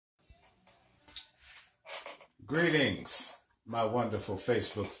Greetings, my wonderful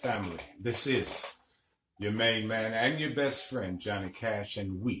Facebook family. This is your main man and your best friend, Johnny Cash,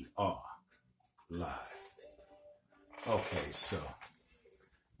 and we are live. Okay, so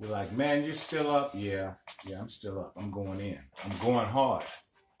you're like, man, you're still up? Yeah, I'm still up. I'm going in. I'm going hard.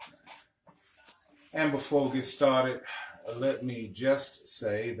 And before we get started, let me just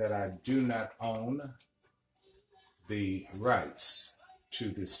say that I do not own the rights to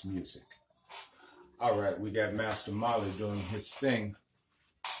this music. All right, we got Master Marley doing his thing.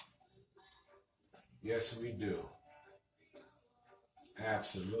 Yes, we do.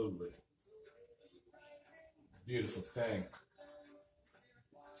 Absolutely. Beautiful thing.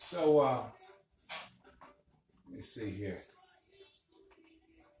 So, let me see here.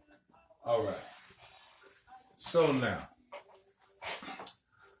 All right. So now,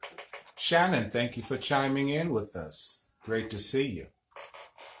 Shannon, thank you for chiming in with us. Great to see you.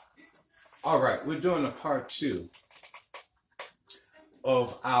 All right, we're doing a part 2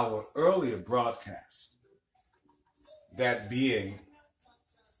 of our earlier broadcast, that being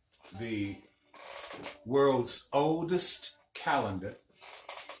the world's oldest calendar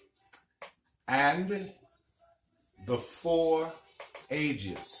and the 4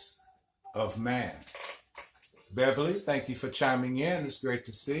 ages of man. Beverly, thank you for chiming in. It's great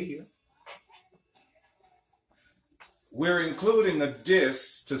to see you. We're including a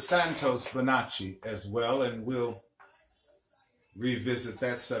diss to Santos Bonacci as well, and we'll revisit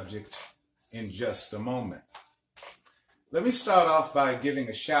that subject in just a moment. Let me start off by giving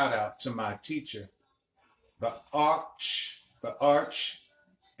a shout out to my teacher, the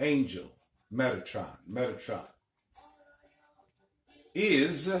archangel Metatron. Metatron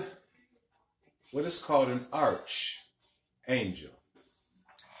is what is called an archangel.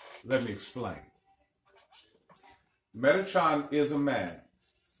 Let me explain. Metatron is a man,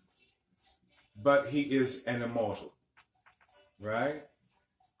 but he is an immortal, right?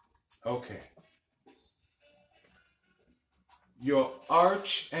 Okay. Your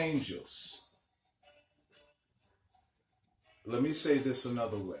archangels, let me say this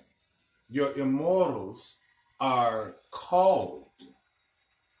another way. Your immortals are called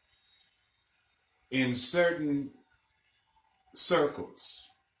in certain circles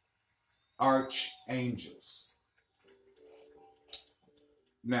archangels.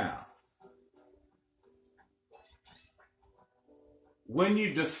 Now, when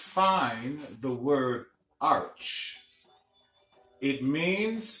you define the word arch, it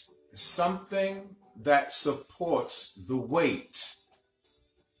means something that supports the weight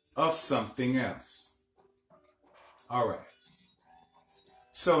of something else. All right.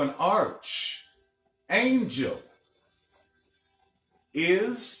 So an archangel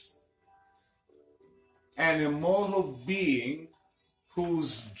is an immortal being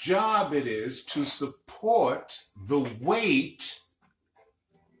whose job it is to support the weight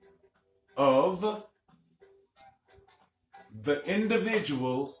of the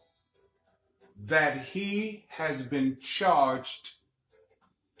individual that he has been charged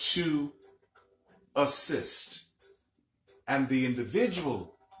to assist. And the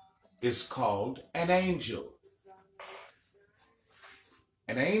individual is called an angel.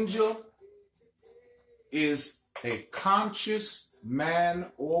 An angel is a conscious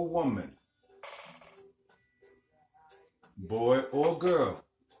man or woman, boy or girl,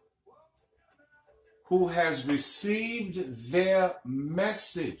 who has received their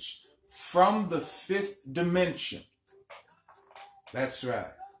message from the 5th dimension. That's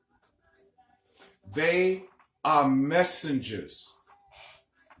right. They are messengers.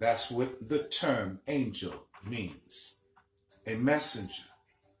 That's what the term angel means. A messenger,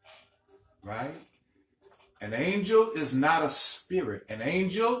 right? An angel is not a spirit. An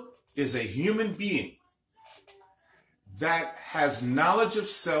angel is a human being that has knowledge of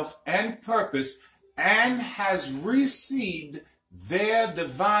self and purpose and has received their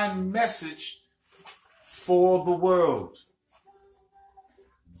divine message for the world.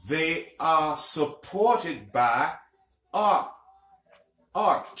 They are supported by archangels.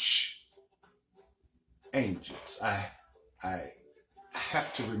 I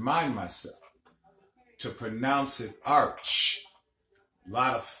have to remind myself to pronounce it arch. A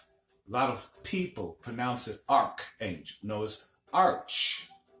lot of people pronounce it archangel. No, it's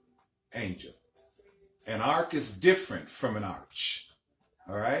archangel. An arc is different from an arch.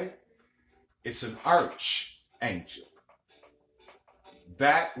 All right? It's an archangel.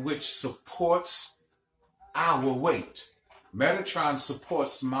 That which supports our weight. Metatron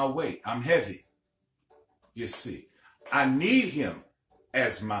supports my weight. I'm heavy. You see, I need him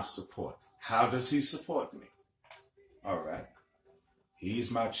as my support. How does he support me? All right.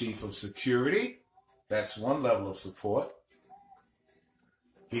 He's my chief of security, That's one level of support.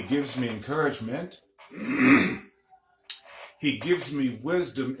 He gives me encouragement. He gives me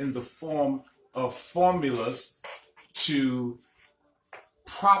wisdom in the form of formulas to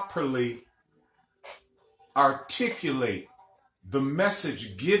properly articulate the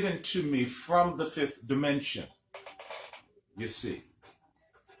message given to me from the fifth dimension. You see,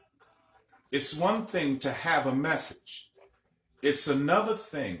 it's one thing to have a message. It's another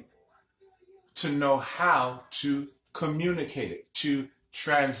thing to know how to communicate it, to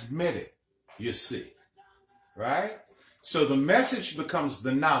transmit it, you see, right? So the message becomes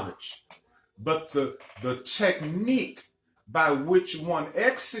the knowledge, but the technique by which one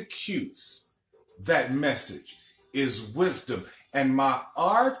executes that message is wisdom. And my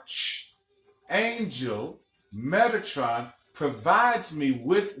archangel, Metatron, provides me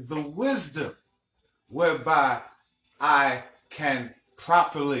with the wisdom whereby I can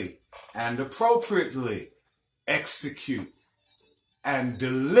properly and appropriately execute and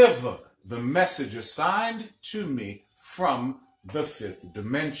deliver the message assigned to me from the fifth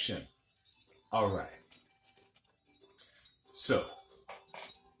dimension. All right. So,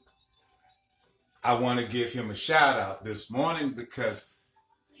 I want to give him a shout out this morning because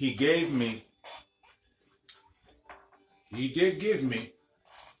he did give me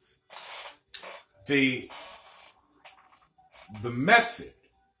the method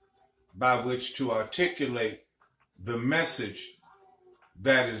by which to articulate the message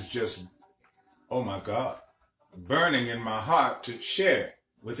that is just, oh my God, burning in my heart to share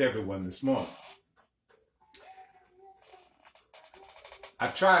with everyone this morning. I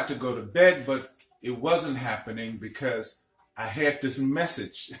tried to go to bed, but it wasn't happening because I had this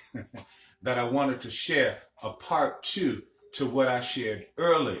message that I wanted to share, a part two to what I shared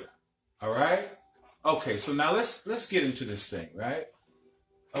earlier. All right? Okay, so now let's get into this thing, right?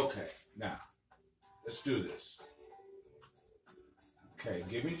 Okay, now let's do this. Okay,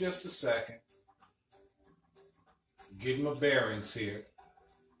 give me just a second. Get my bearings here.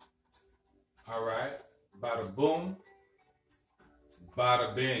 All right, bada boom,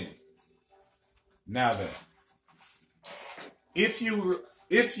 bada bing. Now then, if you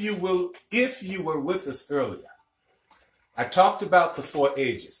were with us earlier, I talked about the 4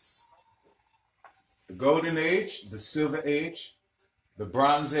 ages: the Golden Age, the Silver Age, the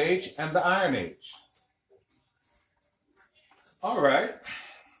Bronze Age, and the Iron Age. All right,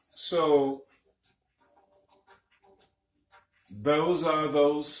 so those are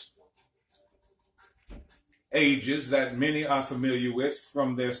those ages that many are familiar with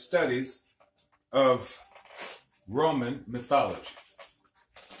from their studies of Roman mythology.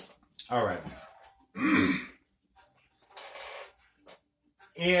 All right.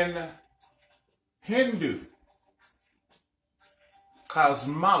 In Hindu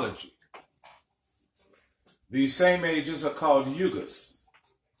cosmology, these same ages are called Yugas,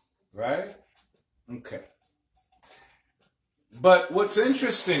 right? Okay. But what's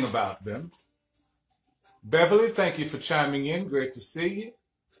interesting about them, Beverly, thank you for chiming in. Great to see you.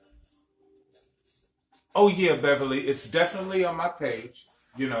 Oh yeah, Beverly, it's definitely on my page.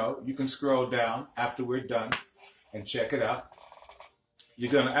 You know, you can scroll down after we're done and check it out.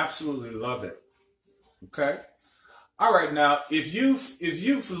 You're going to absolutely love it. Okay? All right, now, if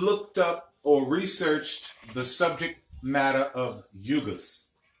you've looked up or researched the subject matter of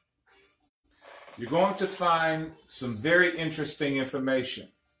Yugas, you're going to find some very interesting information.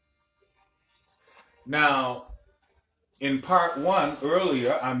 Now, in part 1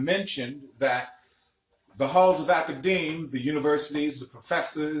 earlier, I mentioned that the halls of academia, the universities, the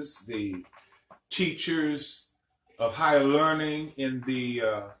professors, the teachers of higher learning in the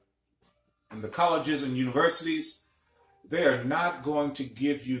colleges and universities, they are not going to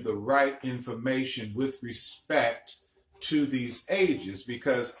give you the right information with respect to these ages,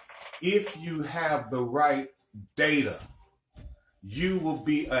 because if you have the right data, you will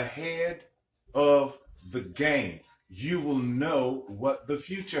be ahead of the game. You will know what the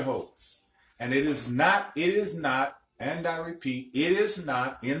future holds. And it is not, and I repeat, it is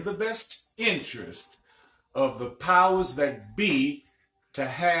not in the best interest of the powers that be to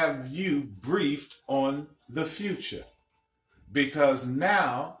have you briefed on the future, because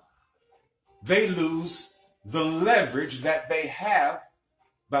now they lose the leverage that they have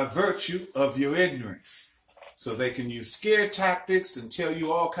by virtue of your ignorance. So they can use scare tactics and tell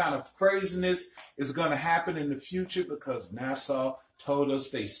you all kind of craziness is going to happen in the future because NASA told us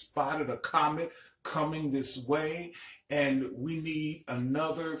they spotted a comet coming this way and we need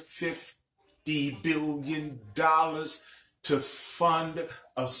another $50 billion to fund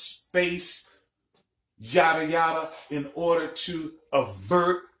a space yada yada in order to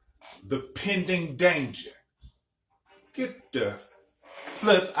avert the impending danger. Get the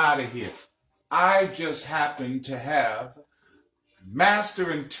flip out of here. I just happen to have master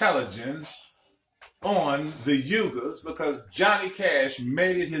intelligence on the Yugas because Johnny Cash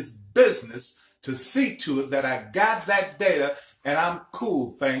made it his business to see to it that I got that data, and I'm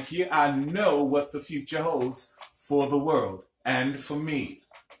cool, thank you. I know what the future holds for the world and for me,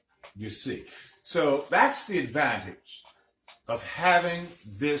 you see. So that's the advantage of having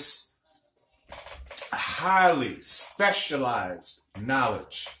this highly specialized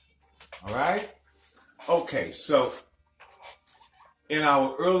knowledge. All right? Okay, so in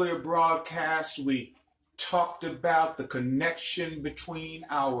our earlier broadcast, we talked about the connection between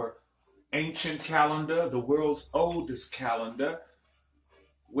our ancient calendar, the world's oldest calendar,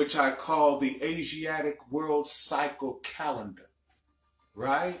 which I call the Asiatic World Cycle Calendar,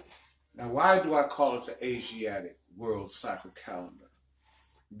 right? Now, why do I call it the Asiatic World Cycle Calendar?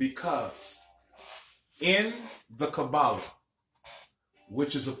 Because in the Kabbalah,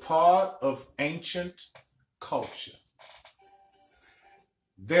 which is a part of ancient culture,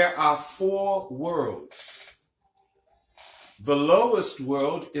 there are 4 worlds. The lowest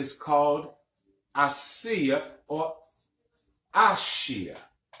world is called Asia or Ashia,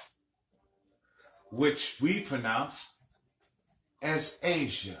 which we pronounce as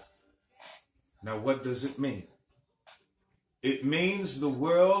Asia. Now, what does it mean? It means the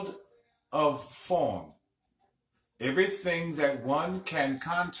world of form. Everything that one can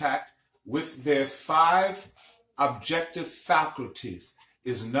contact with their 5 objective faculties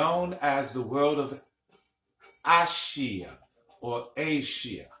is known as the world of Asia or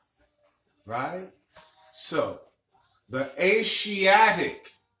Asia, right? So, the Asiatic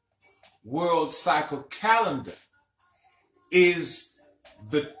World Cycle Calendar is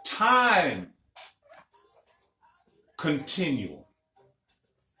the time continuum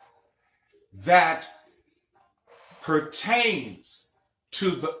that pertains to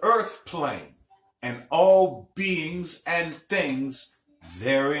the earth plane and all beings and things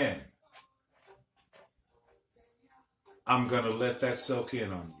therein. I'm going to let that soak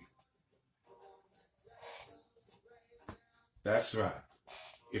in on you. That's right.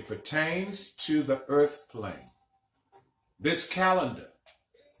 It pertains to the earth plane. This calendar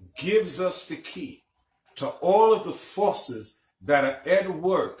gives us the key to all of the forces that are at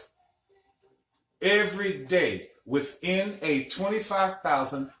work every day within a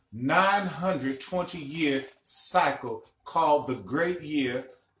 25,920 year cycle called the Great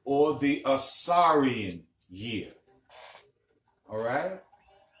Year or the Ausarian Year. All right?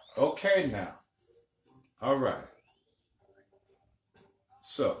 Okay now. All right.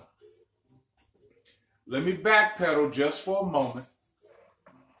 So, let me backpedal just for a moment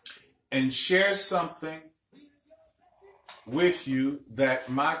and share something with you that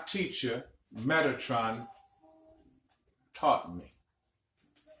my teacher, Metatron, taught me.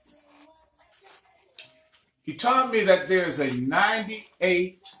 He taught me that there's a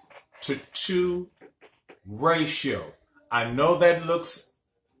 98:2 ratio. I know that's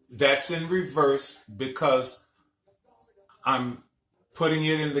in reverse because I'm putting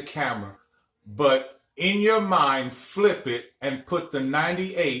it in the camera, but in your mind, flip it and put the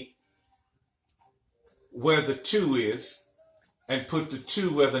 98 where the 2 is, and put the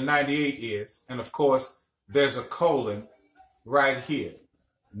 2 where the 98 is, and of course, there's a colon right here.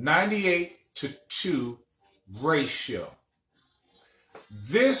 98:2 ratio.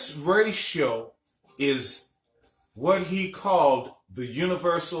 This ratio is what he called the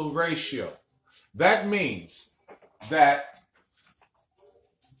universal ratio. That means that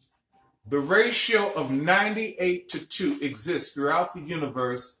the ratio of 98:2 exists throughout the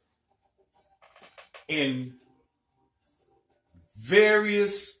universe in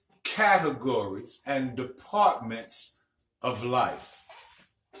various categories and departments of life.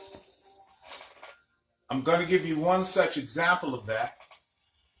 I'm going to give you one such example of that.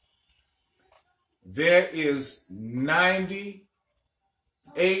 There is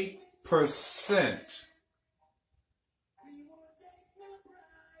 98%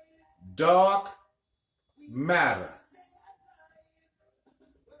 dark matter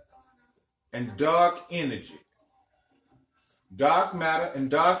and dark energy. Dark matter and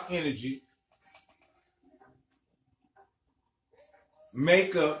dark energy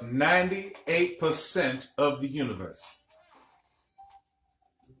make up 98% of the universe.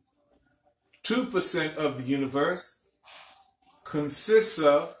 2% of the universe consists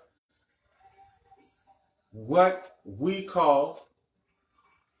of what we call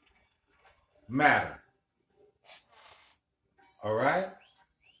matter. All right?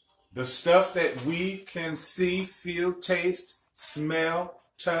 The stuff that we can see, feel, taste, smell,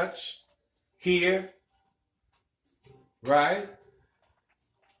 touch, hear, right?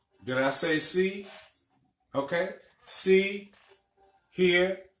 Did I say see? Okay. See,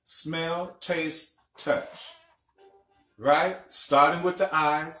 hear, smell, taste, touch. Right? Starting with the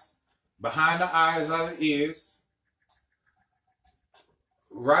eyes. Behind the eyes are the ears.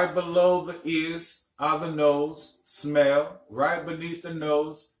 Right below the ears are the nose, smell. Right beneath the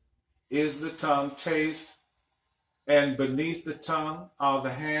nose is the tongue, taste. And beneath the tongue are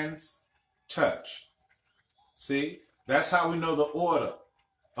the hands, touch. See? That's how we know the order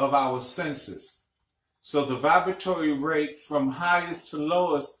of our senses. So the vibratory rate from highest to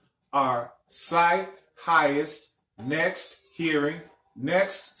lowest are sight, highest, next hearing,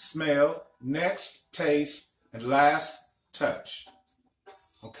 next smell, next taste, and last touch.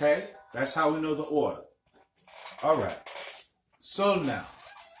 Okay? That's how we know the order. All right. So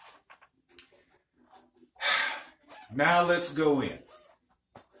now let's go in.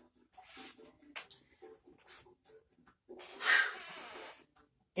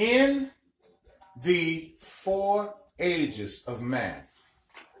 In the 4 ages of man,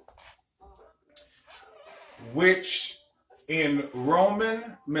 which in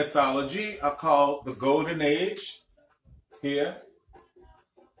Roman mythology are called the Golden Age, here,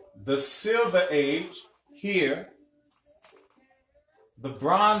 the Silver Age, here, the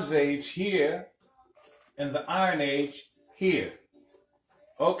Bronze Age, here, and the Iron Age, here.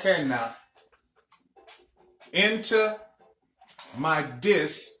 Okay, now, enter my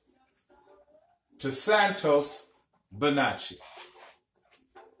diss to Santos Bonacci.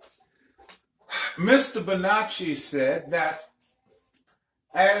 Mr. Bonacci said that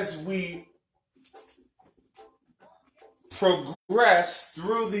as we progress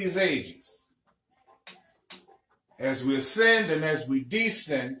through these ages, as we ascend and as we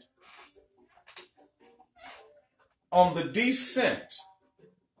descend, on the descent,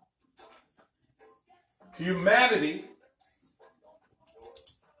 humanity,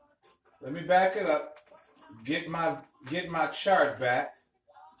 let me back it up, get my chart back.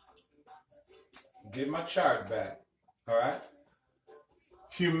 Get my chart back, all right?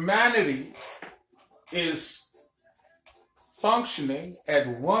 Humanity is functioning at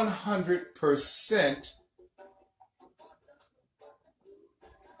 100%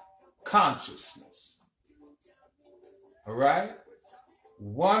 consciousness, all right?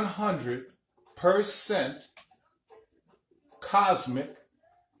 100% cosmic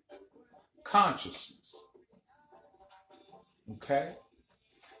consciousness, okay?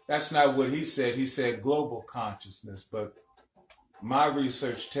 That's not what he said. He said global consciousness, but my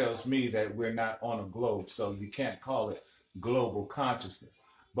research tells me that we're not on a globe, so you can't call it global consciousness.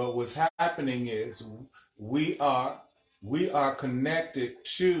 But what's happening is we are connected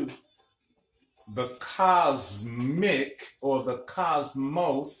to the cosmic or the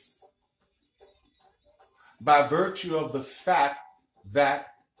cosmos by virtue of the fact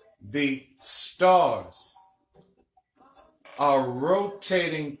that the stars are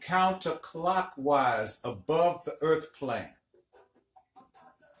rotating counterclockwise above the earth plane.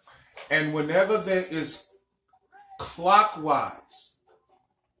 And whenever there is clockwise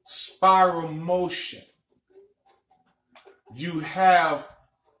spiral motion, you have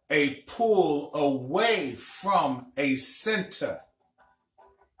a pull away from a center,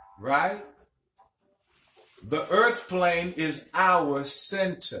 right? The earth plane is our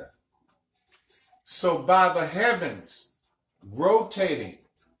center. So by the heavens rotating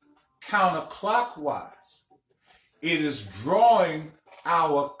counterclockwise, it is drawing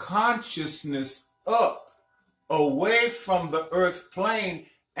our consciousness up away from the earth plane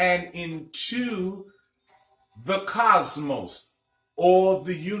and into the cosmos or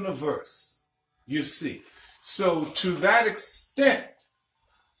the universe, you see. So to that extent,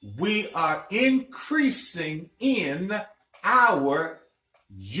 we are increasing in our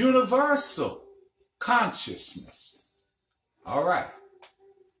universal consciousness. All right.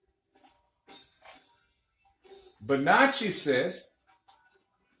 Bonacci says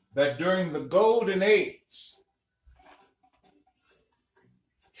that during the Golden Age,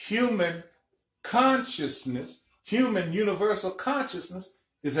 human consciousness, human universal consciousness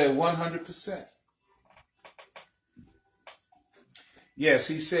is at 100%. Yes,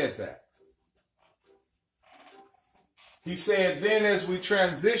 he said that. He said then as we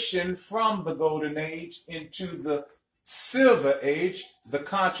transition from the Golden Age into the Silver Age, the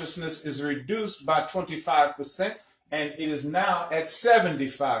consciousness is reduced by 25% and it is now at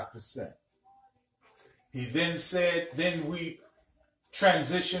 75%. He then said, then we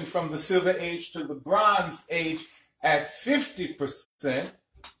transition from the Silver Age to the Bronze Age at 50%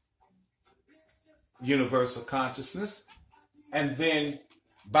 universal consciousness, and then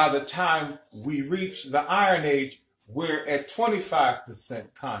by the time we reach the Iron Age, we're at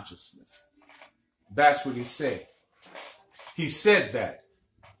 25% consciousness. That's what he said. He said that.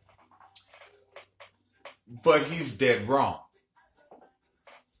 But he's dead wrong.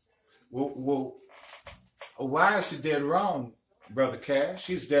 Well, why is he dead wrong, Brother Cash?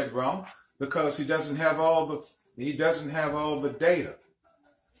 He's dead wrong because he doesn't have all the data.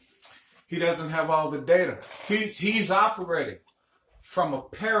 He doesn't have all the data. He's operating from a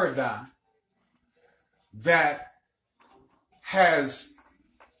paradigm that has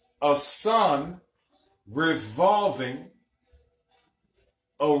a sun revolving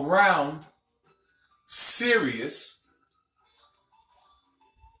around Sirius,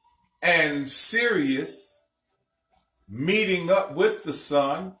 and Sirius meeting up with the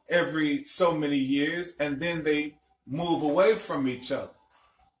sun every so many years, and then they move away from each other.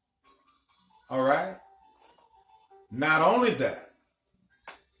 All right? Not only that,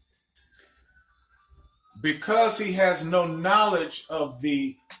 because he has no knowledge of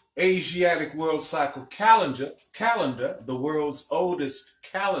the Asiatic World Cycle Calendar, the world's oldest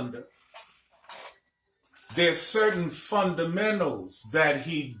calendar, there's certain fundamentals that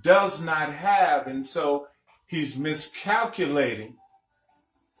he does not have, and so he's miscalculating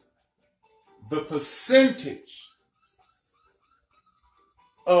the percentage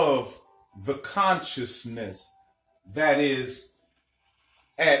of the consciousness that is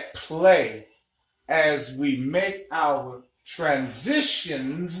at play as we make our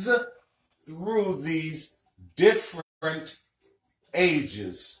transitions through these different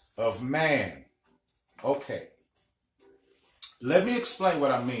ages of man. Okay, let me explain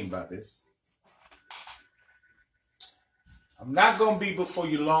what I mean by this. I'm not going to be before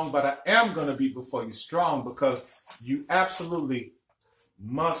you long, but I am going to be before you strong, because you absolutely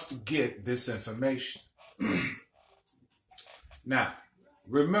must get this information. Now,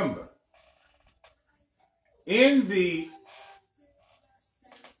 remember, in the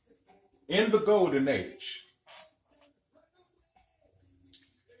Golden Age,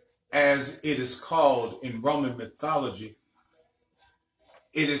 as it is called in Roman mythology,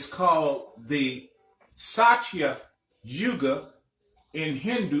 it is called the Satya Yuga in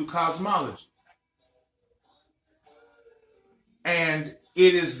Hindu cosmology. And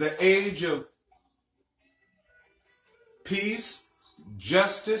it is the age of peace,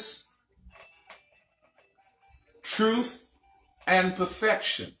 justice, truth, and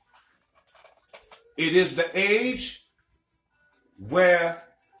perfection. It is the age where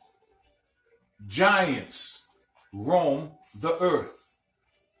giants roam the earth.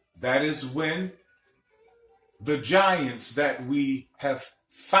 That is when the giants that we have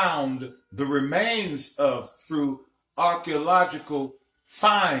found the remains of through archaeological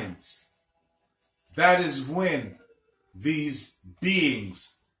finds, that is when these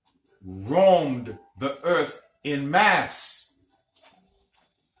beings roamed the earth in mass.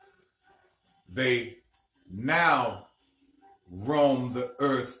 They now roam the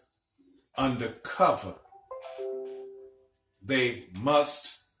earth under cover. They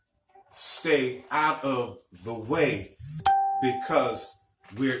must stay out of the way because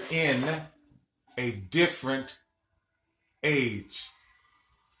we're in a different age.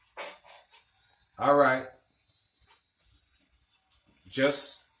 All right.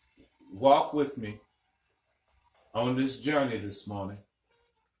 Just walk with me on this journey this morning.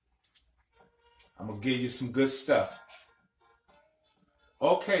 I'm going to give you some good stuff.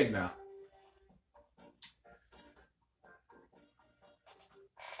 Okay, now.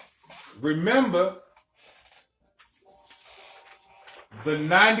 Remember the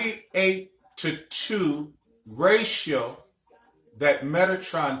 98:2 ratio that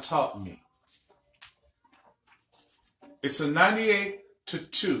Metatron taught me. It's a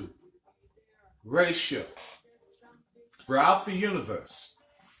 98:2 ratio throughout the universe,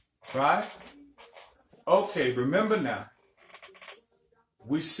 right? Okay, remember now,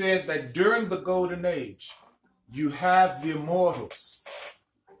 we said that during the Golden Age, you have the immortals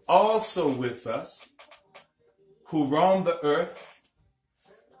also with us who roam the earth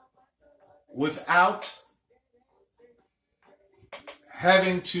without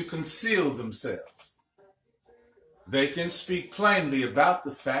having to conceal themselves. They can speak plainly about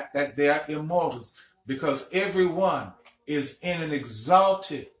the fact that they are immortals because everyone is in an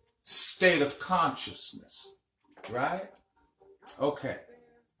exalted state of consciousness, right? Okay.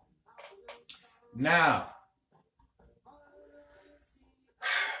 Now,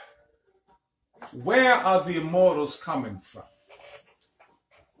 where are the immortals coming from?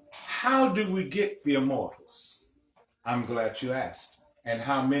 How do we get the immortals? I'm glad you asked. And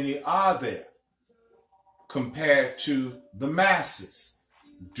how many are there compared to the masses?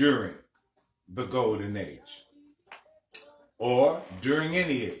 during the golden age or during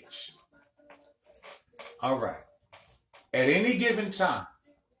any age. All right. At any given time,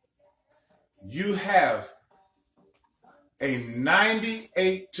 you have a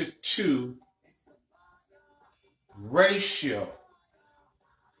 98-to-2 ratio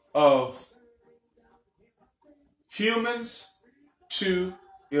of humans to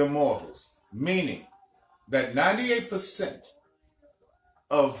immortals, meaning that 98%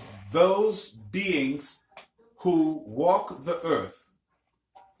 of those beings who walk the earth,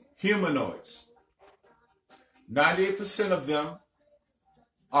 humanoids, 98% of them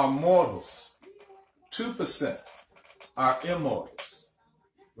are mortals, 2% are immortals,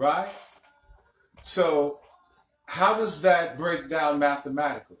 right? So how does that break down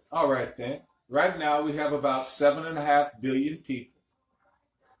mathematically? All right then, right now we have about 7.5 billion people.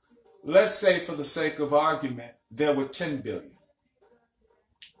 Let's say for the sake of argument, there were 10 billion,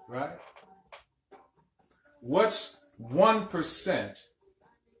 right? What's 1%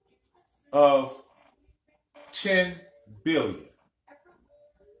 of 10 billion?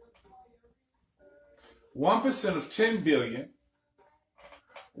 1% of 10 billion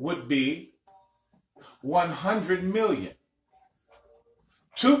would be 100 million.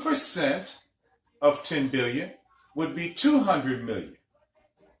 2% of 10 billion would be 200 million.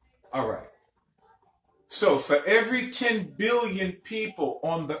 All right. So for every 10 billion people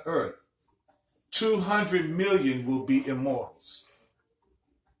on the earth, 200 million will be immortals.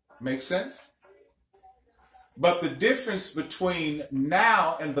 Make sense? But the difference between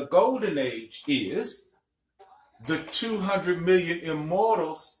now and the golden age is the 200 million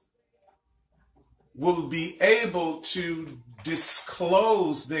immortals will be able to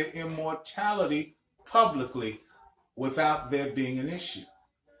disclose their immortality publicly without there being an issue.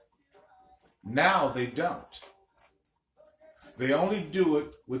 Now they don't. They only do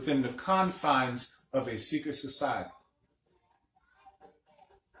it within the confines of a secret society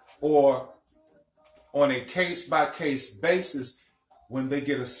or on a case-by-case basis when they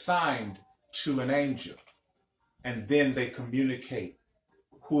get assigned to an angel. And then they communicate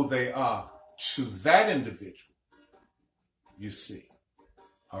who they are to that individual, you see.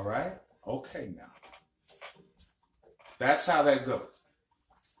 All right? Okay, now. That's how that goes.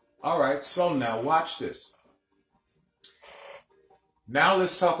 All right, so now watch this. Now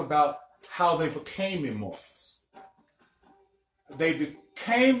let's talk about how they became immortals. They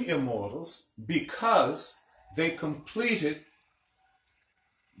became immortals because they completed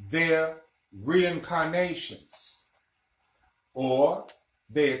their reincarnations, or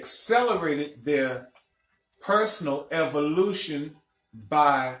they accelerated their personal evolution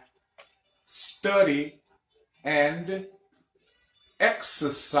by study and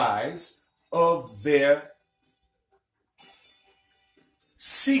exercise of their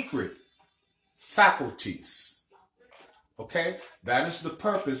secret faculties. Okay? That is the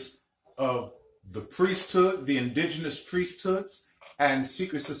purpose of the priesthood, the indigenous priesthoods, and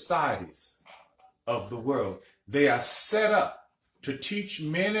secret societies of the world. They are set up to teach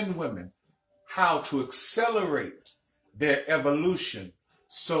men and women how to accelerate their evolution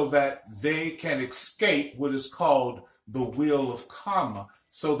so that they can escape what is called the wheel of karma,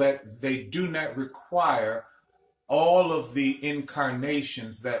 so that they do not require all of the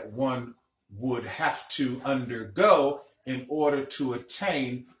incarnations that one would have to undergo in order to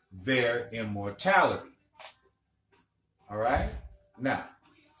attain their immortality. All right? Now,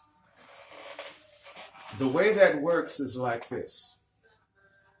 the way that works is like this.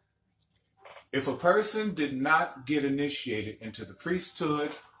 If a person did not get initiated into the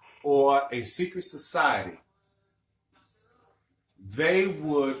priesthood or a secret society, they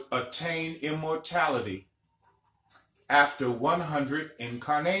would attain immortality after 100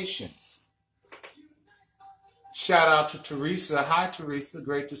 incarnations. Shout out to Teresa. Hi, Teresa.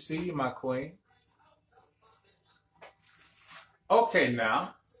 Great to see you, my queen. Okay,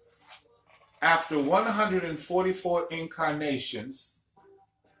 now, after 144 incarnations,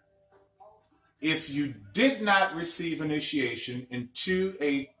 if you did not receive initiation into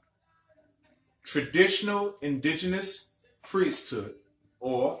a traditional indigenous priesthood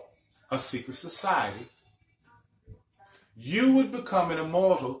or a secret society, you would become an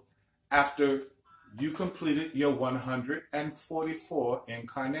immortal after you completed your 144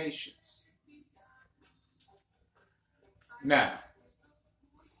 incarnations. Now,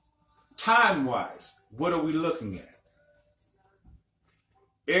 time-wise, what are we looking at?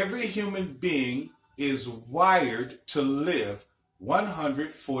 Every human being is wired to live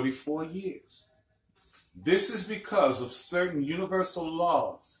 144 years. This is because of certain universal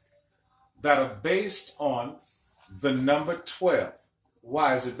laws that are based on the number 12.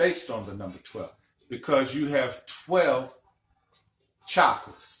 Why is it based on the number 12? Because you have 12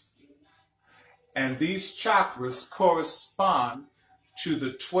 chakras. And these chakras correspond to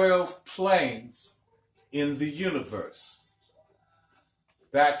the 12 planes in the universe.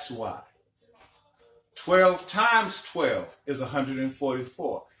 That's why. 12 times 12 is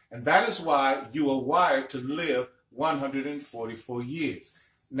 144. And that is why you are wired to live 144 years.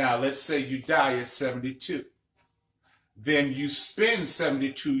 Now, let's say you die at 72. Then you spend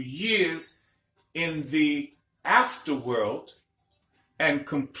 72 years in the afterworld and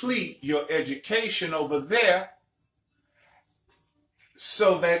complete your education over there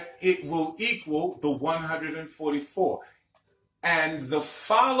so that it will equal the 144. And the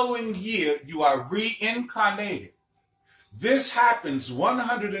following year, you are reincarnated. This happens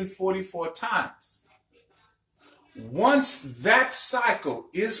 144 times. Once that cycle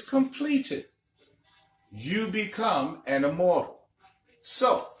is completed, you become an immortal.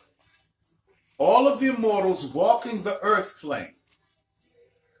 So, all of the immortals walking the earth plane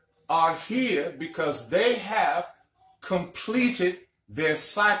are here because they have completed their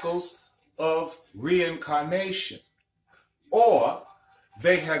cycles of reincarnation, or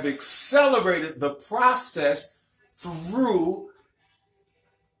they have accelerated the process through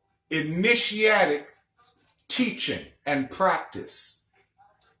initiatic teaching and practice.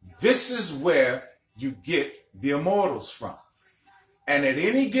 This is where you get the immortals from. And at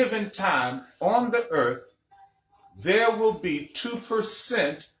any given time on the earth, there will be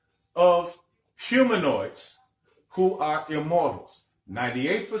 2% of humanoids who are immortals.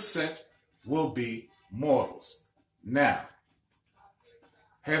 98% will be mortals. Now,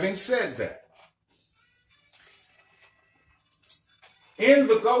 having said that, in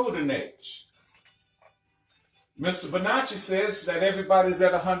the golden age, Mr. Bonacci says that everybody's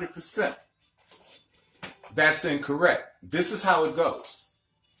at 100%. That's incorrect. This is how it goes.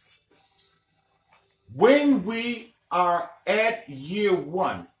 When we are at year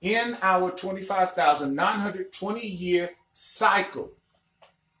 1 in our 25,920 year cycle,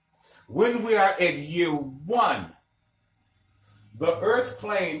 when we are at year 1, the earth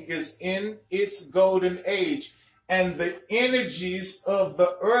plane is in its golden age, and the energies of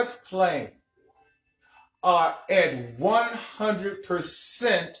the earth plane are at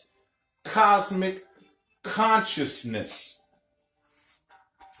 100% cosmic consciousness.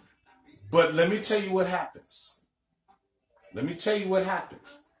 But let me tell you what happens. Let me tell you what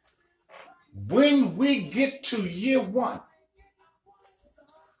happens. When we get to year 1,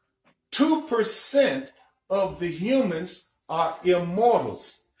 2% of the humans are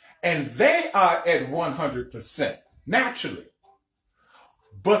immortals, and they are at 100% naturally.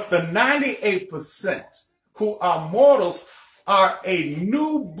 But the 98% who are mortals are a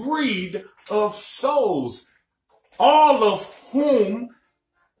new breed of souls, all of whom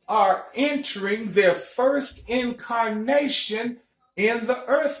are entering their first incarnation in the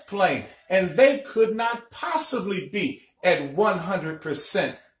earth plane, and they could not possibly be at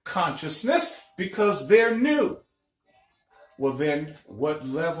 100% consciousness because they're new. Well, then what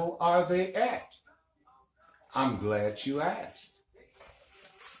level are they at? I'm glad you asked.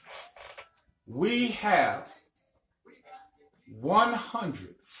 We have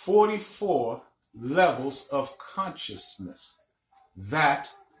 144 levels of consciousness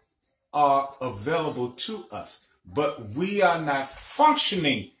that are available to us, but we are not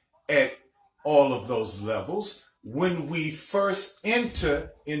functioning at all of those levels when we first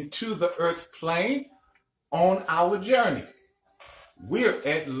enter into the earth plane on our journey. We're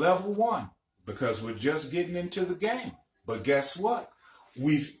at level 1 because we're just getting into the game. But guess what?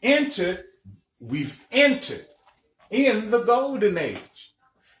 We've entered in the golden age.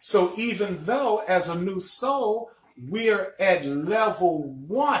 So even though as a new soul, we're at level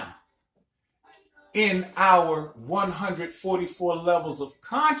 1 in our 144 levels of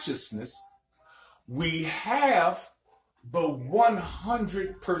consciousness, we have the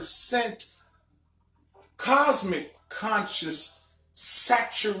 100% cosmic conscious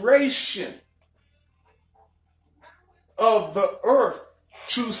saturation of the earth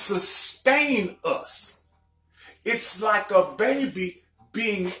to sustain us. It's like a baby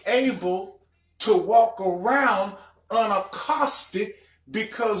being able to walk around unaccosted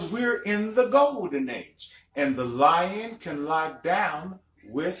because we're in the golden age, and the lion can lie down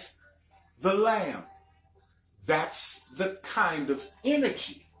with the lamb. That's the kind of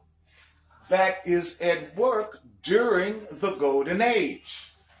energy that is at work during the golden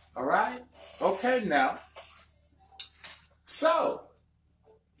age. All right? Okay, now. So,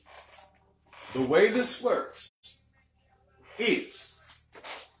 the way this works is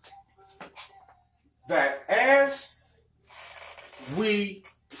that as we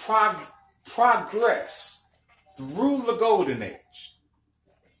progress through the golden age.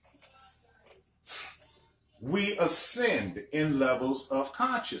 We ascend in levels of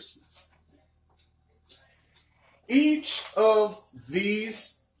consciousness. Each of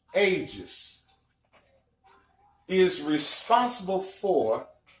these ages is responsible for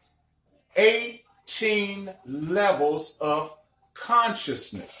 18 levels of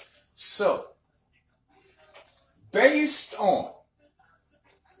consciousness. So, based on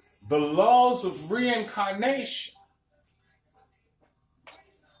the laws of reincarnation,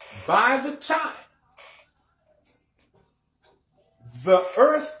 by the time the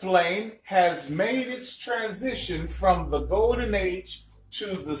earth plane has made its transition from the golden age to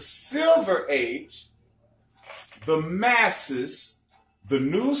the silver age, the masses, the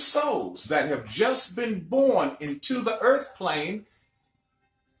new souls that have just been born into the earth plane,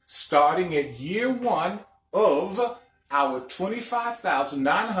 starting at year 1 of our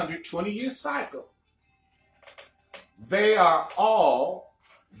 25,920 year cycle, they are all,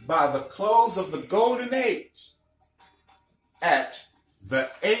 by the close of the golden age, at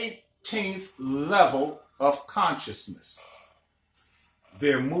the 18th level of consciousness.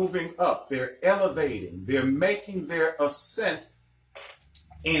 They're moving up, they're elevating, they're making their ascent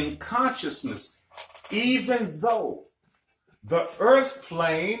in consciousness, even though the earth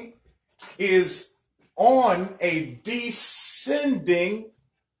plane is on a descending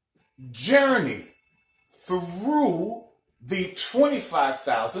journey through the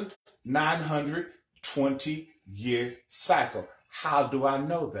 25,920 year cycle. How do I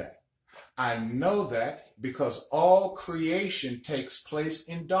know that? I know that because all creation takes place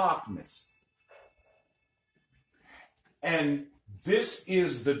in darkness. And this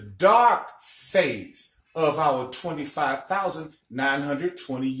is the dark phase of our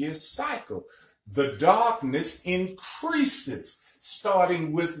 25,920 year cycle. The darkness increases,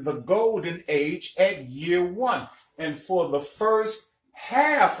 starting with the golden age at year 1. And for the first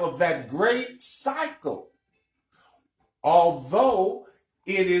half of that great cycle, although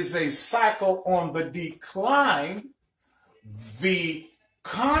it is a cycle on the decline, the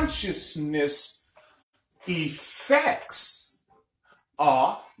consciousness effects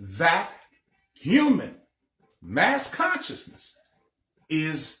are that human mass consciousness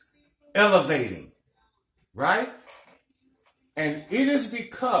is elevating, right? And it is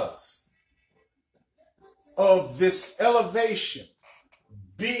because of this elevation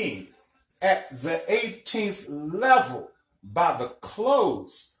being at the 18th level by the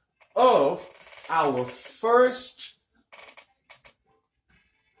close of our first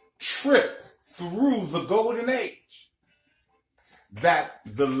trip through the golden age, that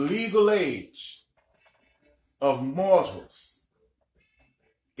the legal age of mortals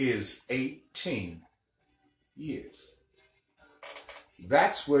is 18 years.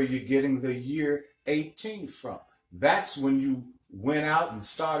 That's where you're getting the year 18 from. That's when you went out and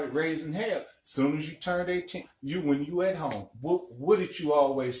started raising hell. Soon as you turned 18, when you at home, what did you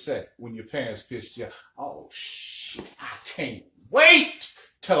always say when your parents pissed you off? Oh shit, I can't wait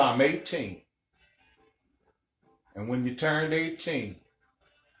till I'm 18. And when you turned 18,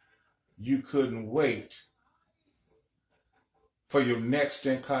 you couldn't wait for your next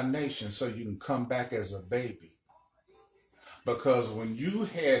incarnation so you can come back as a baby. Because when you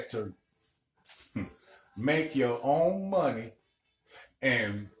had to make your own money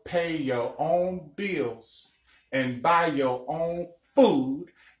and pay your own bills and buy your own food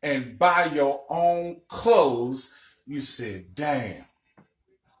and buy your own clothes, you said, damn,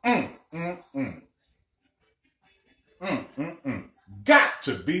 got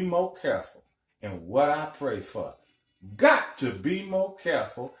to be more careful in what I pray for. Got to be more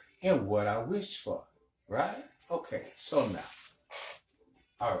careful in what I wish for, right? Okay, so now,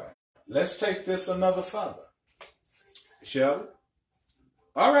 all right, let's take this another further, shall we?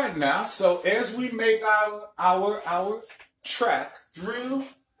 All right now, so as we make our track through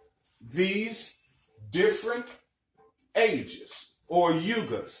these different ages, or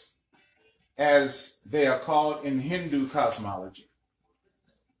yugas, as they are called in Hindu cosmology,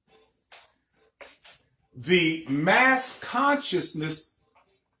 the mass consciousness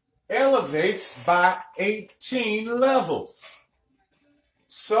elevates by 18 levels,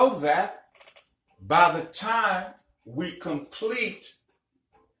 so that by the time we complete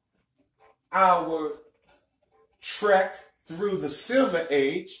our trek through the silver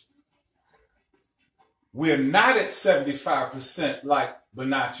age, we're not at 75% like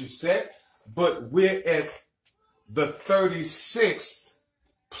Bonacci said, but we're at the 36th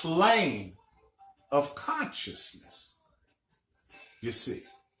plane of consciousness. You see,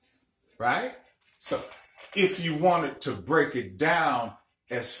 right? So if you wanted to break it down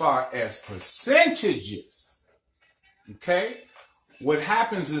as far as percentages, okay, what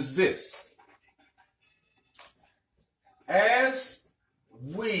happens is this. As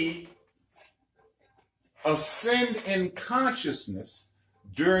we ascend in consciousness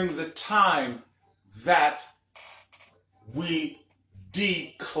during the time that we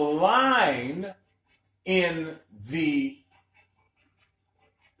decline in the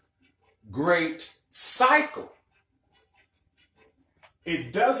great cycle,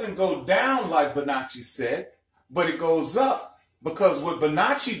 it doesn't go down like Bonacci said, but it goes up, because what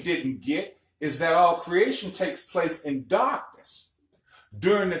Bonacci didn't get is that all creation takes place in darkness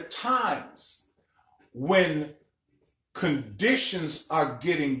during the times when conditions are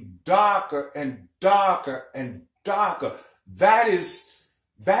getting darker and darker and darker. That is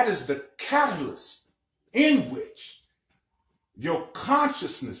the catalyst in which your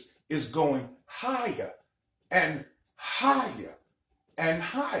consciousness is going higher and higher and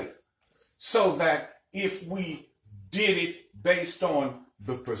higher. So that if we did it based on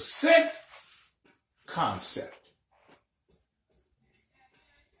the percent concept,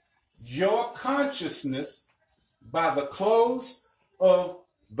 your consciousness by the close of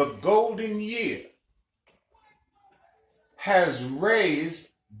the golden year has raised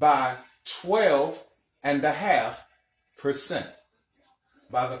by 12.5%.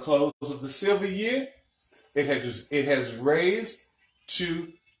 By the close of the silver year, it has raised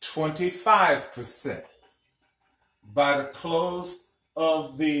to 25%. By the close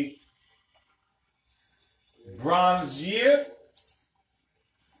of the bronze year,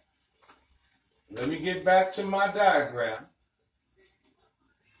 let me get back to my diagram.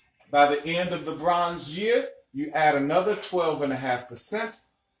 By the end of the bronze year, you add another 12.5%.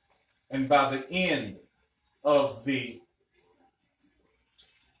 And by the end of the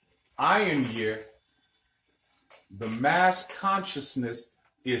iron year, the mass consciousness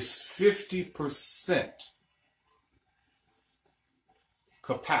is 50%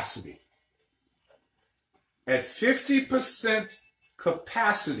 capacity. At 50%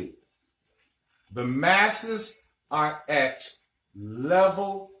 capacity, the masses are at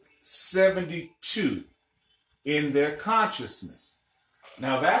level 72 in their consciousness.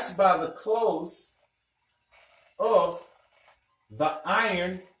 Now that's by the close of the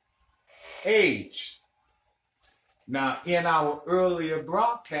Iron Age. Now in our earlier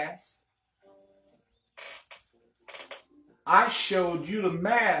broadcast, I showed you the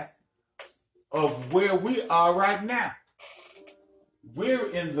math of where we are right now.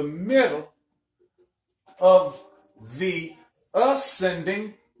 We're in the middle of the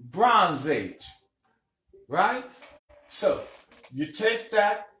ascending Bronze Age, right? So you take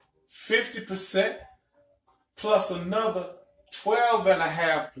that 50% plus another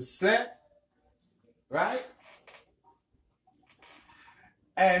 12.5%, right?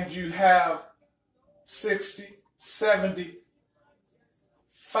 And you have 60,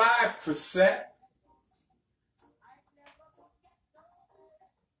 75%.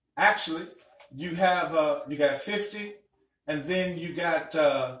 Actually, you got 50, and then you got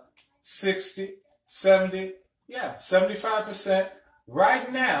 60, 70, 75%.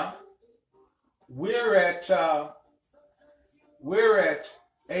 Right now, we're at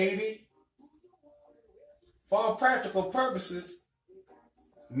 80. For all practical purposes,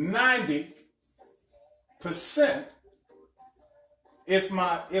 90%. If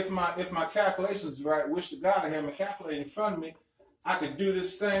my calculations are right, wish to God I had my calculator in front of me, I could do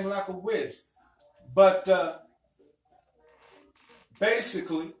this thing like a whiz. But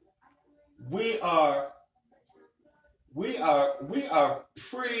basically, we've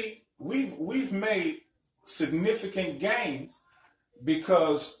made significant gains,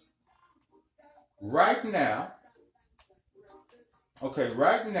 because right now,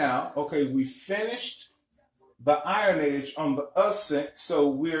 we finished the Iron Age on the ascent, so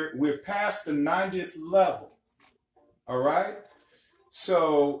we're past the 90th level. All right.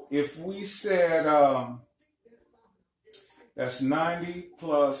 So if we said that's 90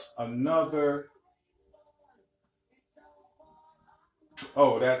 plus another,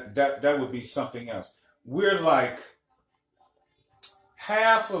 that would be something else. We're like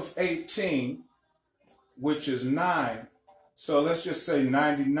half of 18, which is 9. So let's just say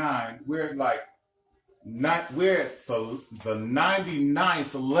 99. We're at the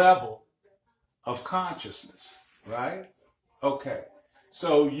 99th level of consciousness, right? Okay.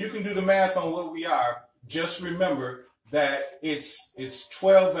 So you can do the math on what we are. Just remember that it's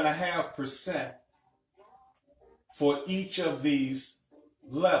 12.5% for each of these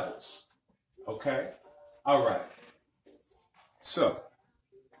levels. Okay? All right. So,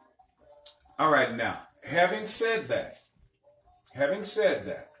 all right now, having said that,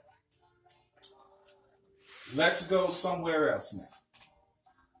 let's go somewhere else now.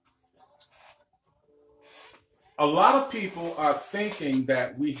 A lot of people are thinking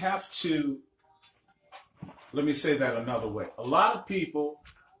that we have to, let me say that another way. A lot of people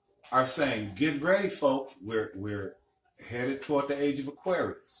are saying, get ready, folk, we're headed toward the age of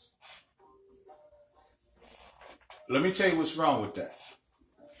Aquarius. Let me tell you what's wrong with that.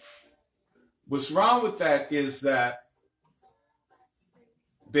 What's wrong with that is that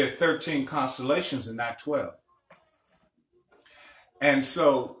there are 13 constellations and not 12. And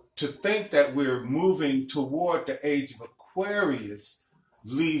so to think that we're moving toward the age of Aquarius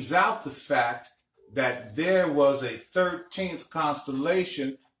leaves out the fact that there was a 13th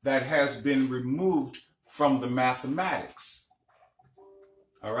constellation that has been removed from the mathematics.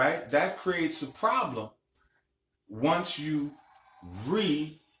 All right? That creates a problem once you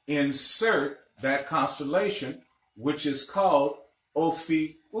reinsert that constellation, which is called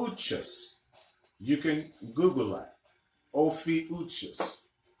Ophiuchus. You can Google that. Ophiuchus.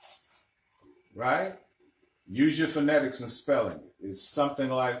 Right? Use your phonetics and spelling. It's something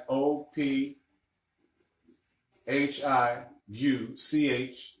like Ophiuchus.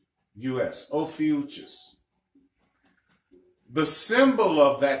 Ophiuchus. The symbol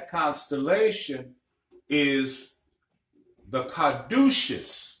of that constellation is the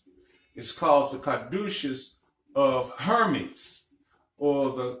caduceus. It's called the caduceus of Hermes,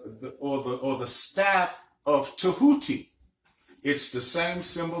 or the staff of Tahuti. It's the same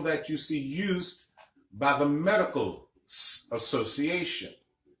symbol that you see used by the medical association.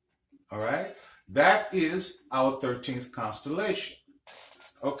 All right? That is our 13th constellation.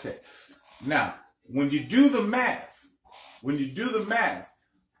 Okay. Now, when you do the math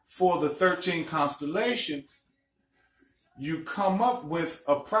for the 13 constellations, you come up with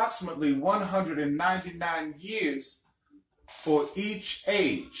approximately 199 years for each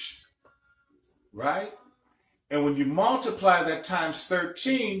age, right? And when you multiply that times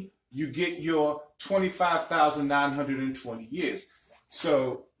 13, you get your 25,920 years.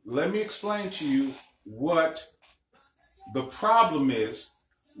 So let me explain to you what the problem is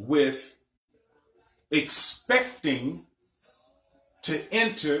with expecting to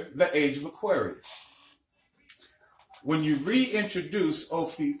enter the age of Aquarius. When you reintroduce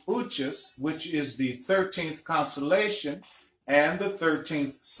Ophiuchus, which is the 13th constellation and the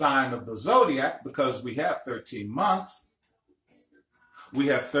 13th sign of the zodiac, because we have 13 months. We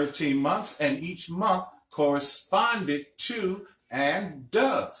have 13 months, and each month corresponded to and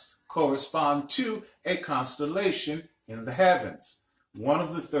does correspond to a constellation in the heavens, one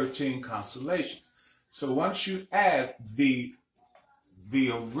of the 13 constellations. So once you add the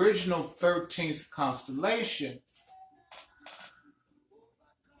original 13th constellation,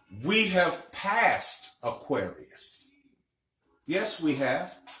 we have passed Aquarius. Yes, we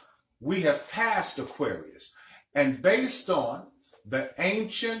have. We have passed Aquarius. And based on the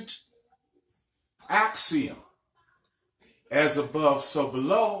ancient axiom, as above, so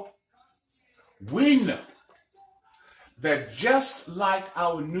below, we know that just like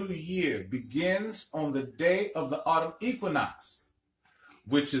our new year begins on the day of the autumn equinox,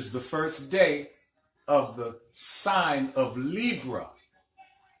 which is the first day of the sign of Libra,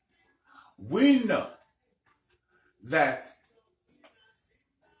 we know that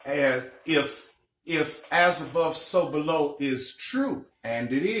if as above, so below is true,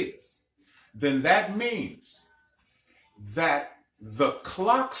 and it is, then that means that the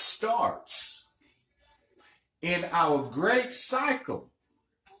clock starts in our great cycle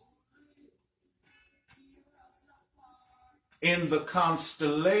in the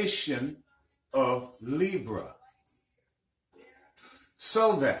constellation of Libra,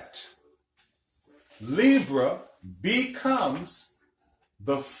 so that Libra becomes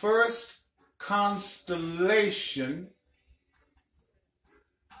the first constellation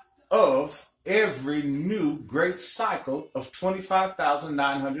of every new great cycle of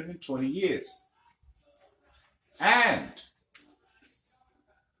 25,920 years. And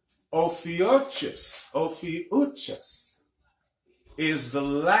Ophiuchus is the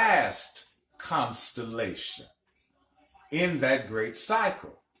last constellation in that great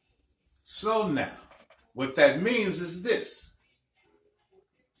cycle. So now, what that means is this.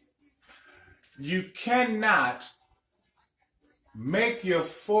 You cannot make your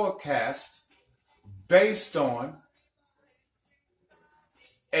forecast based on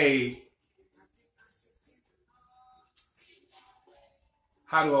a,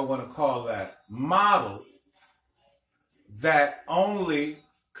 how do I want to call that, model that only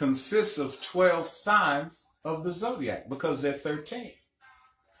consists of 12 signs of the zodiac, because they're 13.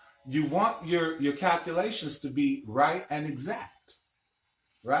 you want your calculations to be right and exact,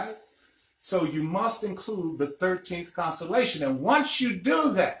 right? So you must include the 13th constellation. And once you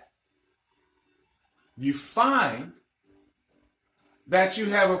do that, you find that you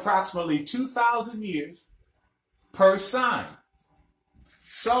have approximately 2,000 years per sign.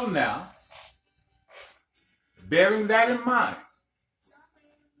 So now, bearing that in mind,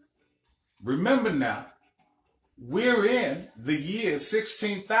 remember now, we're in the year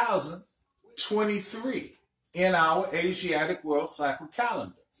 16,023 in our Asiatic World Cycle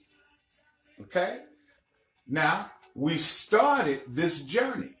Calendar. Okay? Now, we started this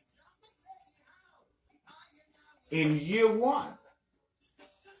journey in year 1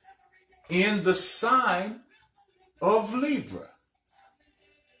 in the sign of Libra.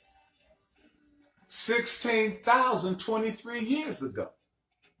 16,023 years ago.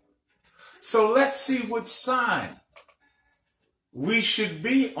 So let's see what sign we should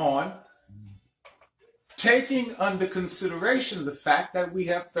be on, taking under consideration the fact that we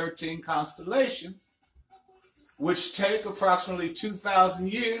have 13 constellations, which take approximately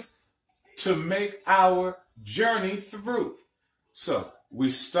 2,000 years to make our journey through. So we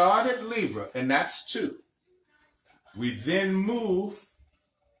started Libra, and that's 2. We then move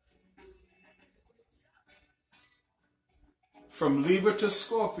from Libra to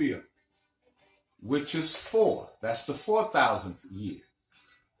Scorpio, which is 4. That's the 4,000th year.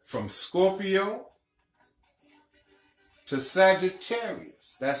 From Scorpio to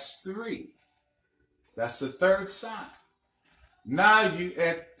Sagittarius, that's 3. That's the 3rd sign. Now you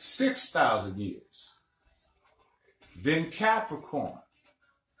at 6,000 years. Then Capricorn.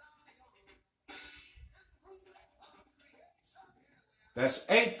 That's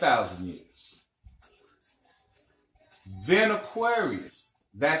 8,000 years. Then Aquarius.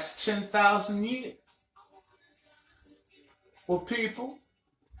 That's 10,000 years. Well, people,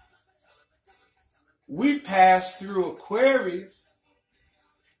 we passed through Aquarius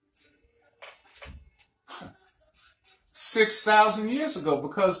 6,000 years ago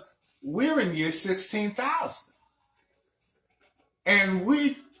because we're in year 16,000. And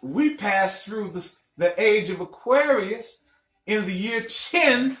we passed through the age of Aquarius in the year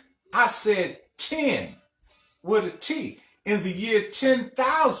 10. I said 10 with a T. In the year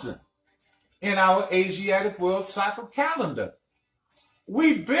 10,000 in our Asiatic World Cycle Calendar.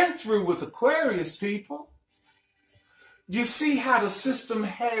 We've been through with Aquarius, people. You see how the system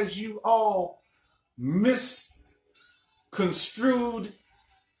has you all misconstrued,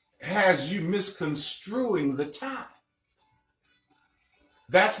 has you misconstruing the time.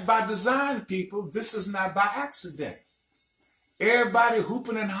 That's by design, people. This is not by accident. Everybody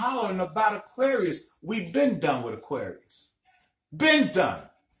hooping and hollering about Aquarius. We've been done with Aquarius. Been done.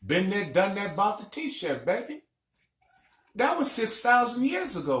 Been there, done that, bought the t-shirt, baby. That was 6,000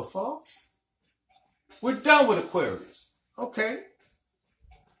 years ago, folks. We're done with Aquarius. Okay.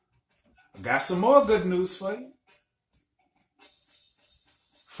 I got some more good news for you.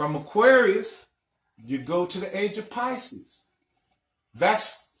 From Aquarius, you go to the age of Pisces.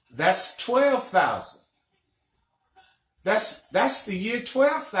 That's 12,000. That's the year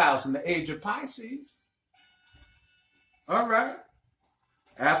 12,000, the age of Pisces. All right.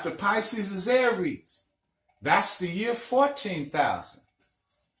 After Pisces is Aries. That's the year 14,000.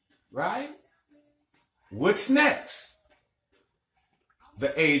 Right? What's next?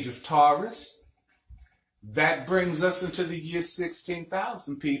 The age of Taurus. That brings us into the year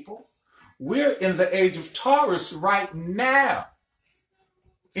 16,000, people. We're in the age of Taurus right now.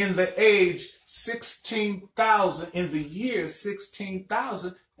 In the age 16,000, in the year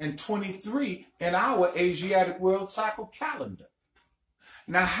 16,023 in our Asiatic World Cycle Calendar.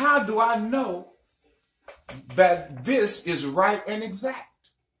 Now, how do I know that this is right and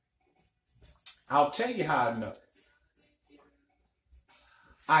exact? I'll tell you how I know.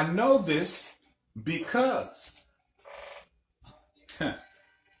 I know this because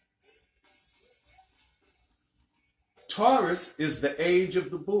Taurus is the age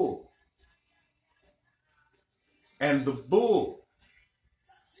of the bull. And the bull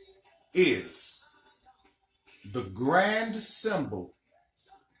is the grand symbol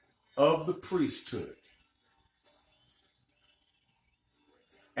of the priesthood.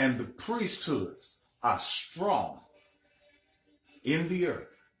 And the priesthoods are strong in the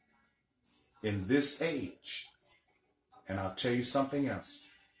earth in this age. And I'll tell you something else.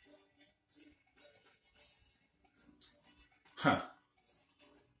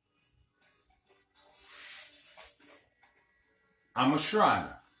 I'm a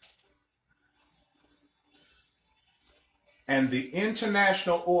Shriner. And the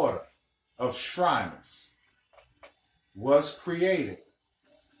International Order of Shriners was created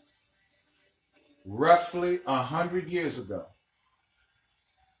roughly 100 years ago.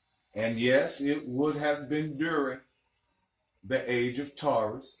 And yes, it would have been during the age of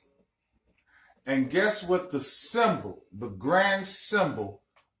Taurus. And guess what the symbol, the grand symbol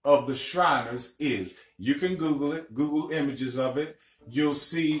of the Shriners is? You can Google it, Google images of it. You'll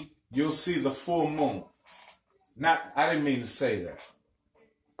see the full moon. I didn't mean to say that.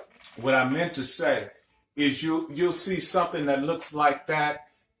 What I meant to say is you'll see something that looks like that.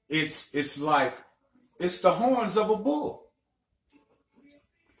 It's the horns of a bull.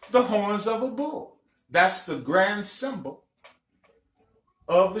 The horns of a bull. That's the grand symbol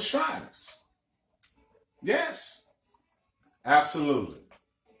of the Shriners. Yes, absolutely.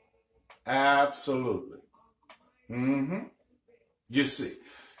 Absolutely. You see.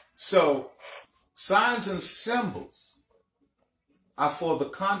 So, signs and symbols are for the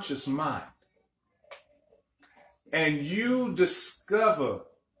conscious mind. And you discover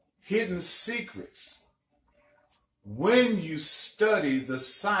hidden secrets when you study the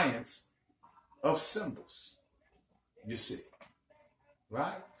science of symbols. You see.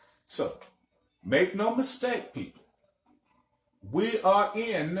 Right? So, make no mistake, people. We are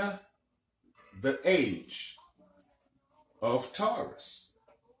in the age of Taurus.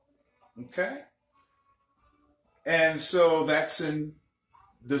 Okay? And so that's in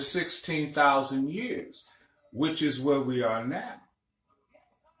the 16,000 years, which is where we are now.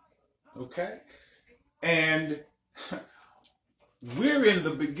 Okay? And we're in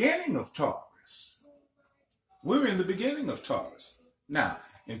the beginning of Taurus. We're in the beginning of Taurus. Now,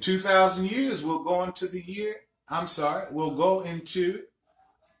 in 2,000 years, we'll go into we'll go into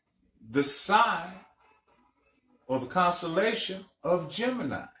the sign or the constellation of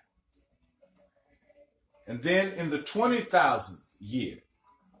Gemini. And then in the 20,000th year,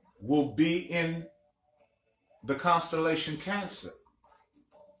 we'll be in the constellation Cancer.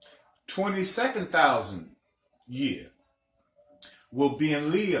 22nd year, we'll be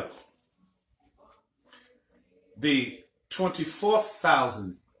in Leo. The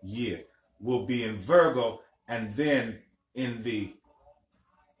 24,000th year will be in Virgo, and then in the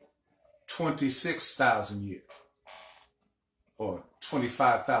 26,000 year, or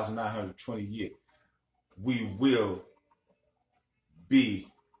 25,920 year, we will be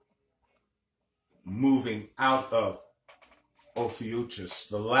moving out of Ophiuchus,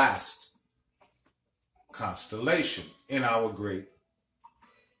 the last constellation in our great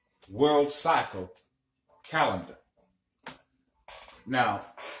world cycle calendar. Now,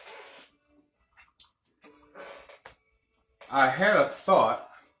 I had a thought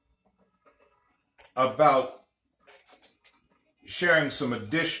about sharing some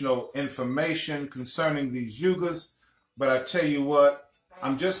additional information concerning these yugas, but I tell you what,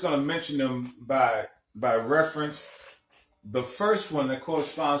 I'm just going to mention them by reference. The first one that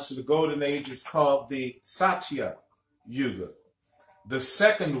corresponds to the Golden Age is called the Satya Yuga. The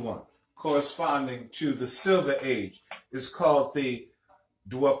second one, corresponding to the Silver Age, is called the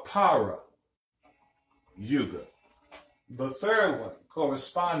Dwapara Yuga. The third one,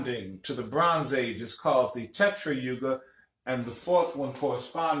 corresponding to the Bronze Age, is called the Tetra Yuga, and the fourth one,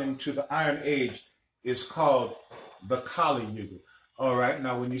 corresponding to the Iron Age, is called the Kali Yuga. All right,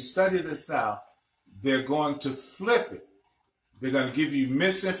 now when you study this out, they're going to flip it. They're going to give you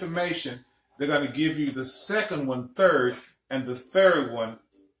misinformation. They're going to give you the second one third, and the third one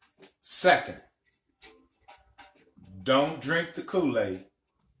second. Don't drink the Kool-Aid,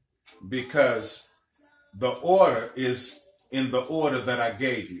 because the order is in the order that I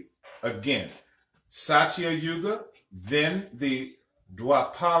gave you. Again, Satya Yuga, then the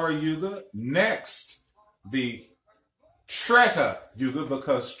Dwapara Yuga, next the Treta Yuga,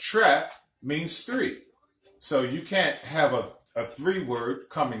 because Tret means three. So you can't have a three word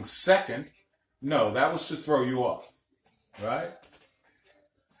coming second. No, that was to throw you off, right?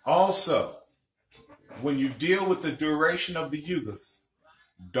 Also, when you deal with the duration of the yugas,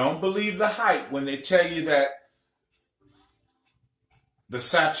 don't believe the hype when they tell you that the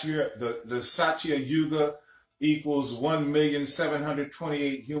Satya Yuga equals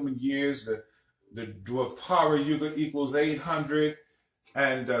 1,728 human years. The Dwapara Yuga equals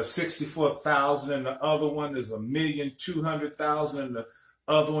 864,000, and the other one is 1,200,000, and the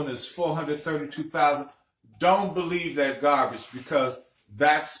other one is 432,000. Don't believe that garbage, because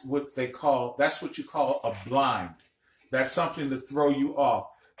that's what you call a blind. That's something to throw you off.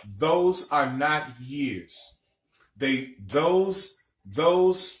 Those are not years. Those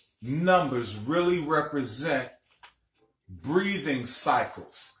numbers really represent breathing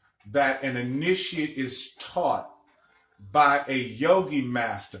cycles that an initiate is taught by a yogi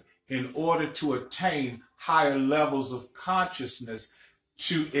master in order to attain higher levels of consciousness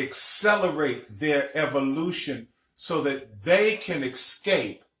to accelerate their evolution so that they can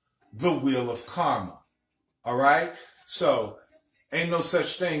escape the wheel of karma. All right? So, ain't no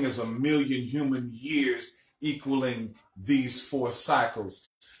such thing as 1,000,000 human years equaling these 4 cycles.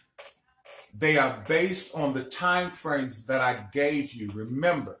 They are based on the time frames that I gave you.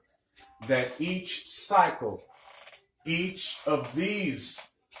 Remember that each cycle, each of these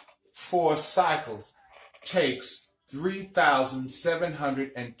 4 cycles takes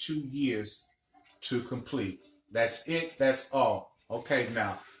 3,702 years to complete. That's it. That's all. Okay,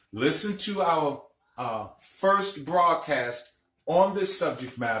 now listen to our first broadcast on this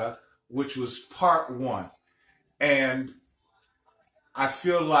subject matter, which was part 1. And I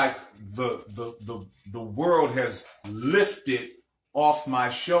feel like the world has lifted off my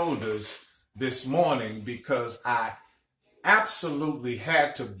shoulders this morning, because I absolutely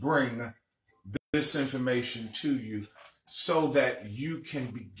had to bring this information to you so that you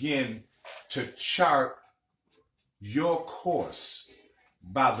can begin to chart your course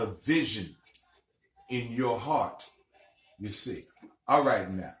by the vision in your heart, you see. All right,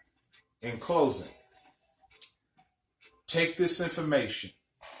 now, in closing, take this information,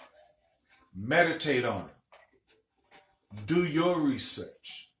 meditate on it, do your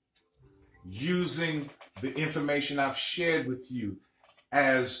research using the information I've shared with you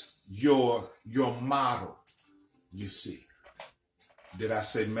as your model, you see. Did I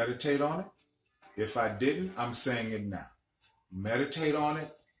say meditate on it? If I didn't, I'm saying it now. Meditate on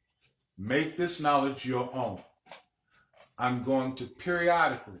it. Make this knowledge your own. I'm going to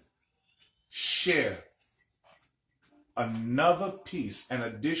periodically share another piece, an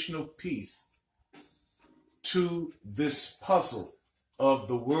additional piece to this puzzle of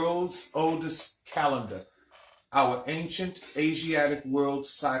the world's oldest calendar, our ancient Asiatic World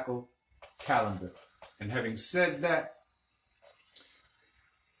Cycle Calendar. And having said that,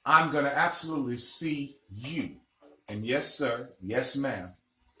 I'm going to absolutely see you, and yes sir, yes ma'am,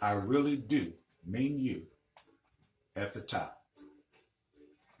 I really do mean you, at the top.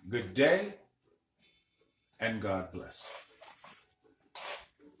 Good day, and God bless.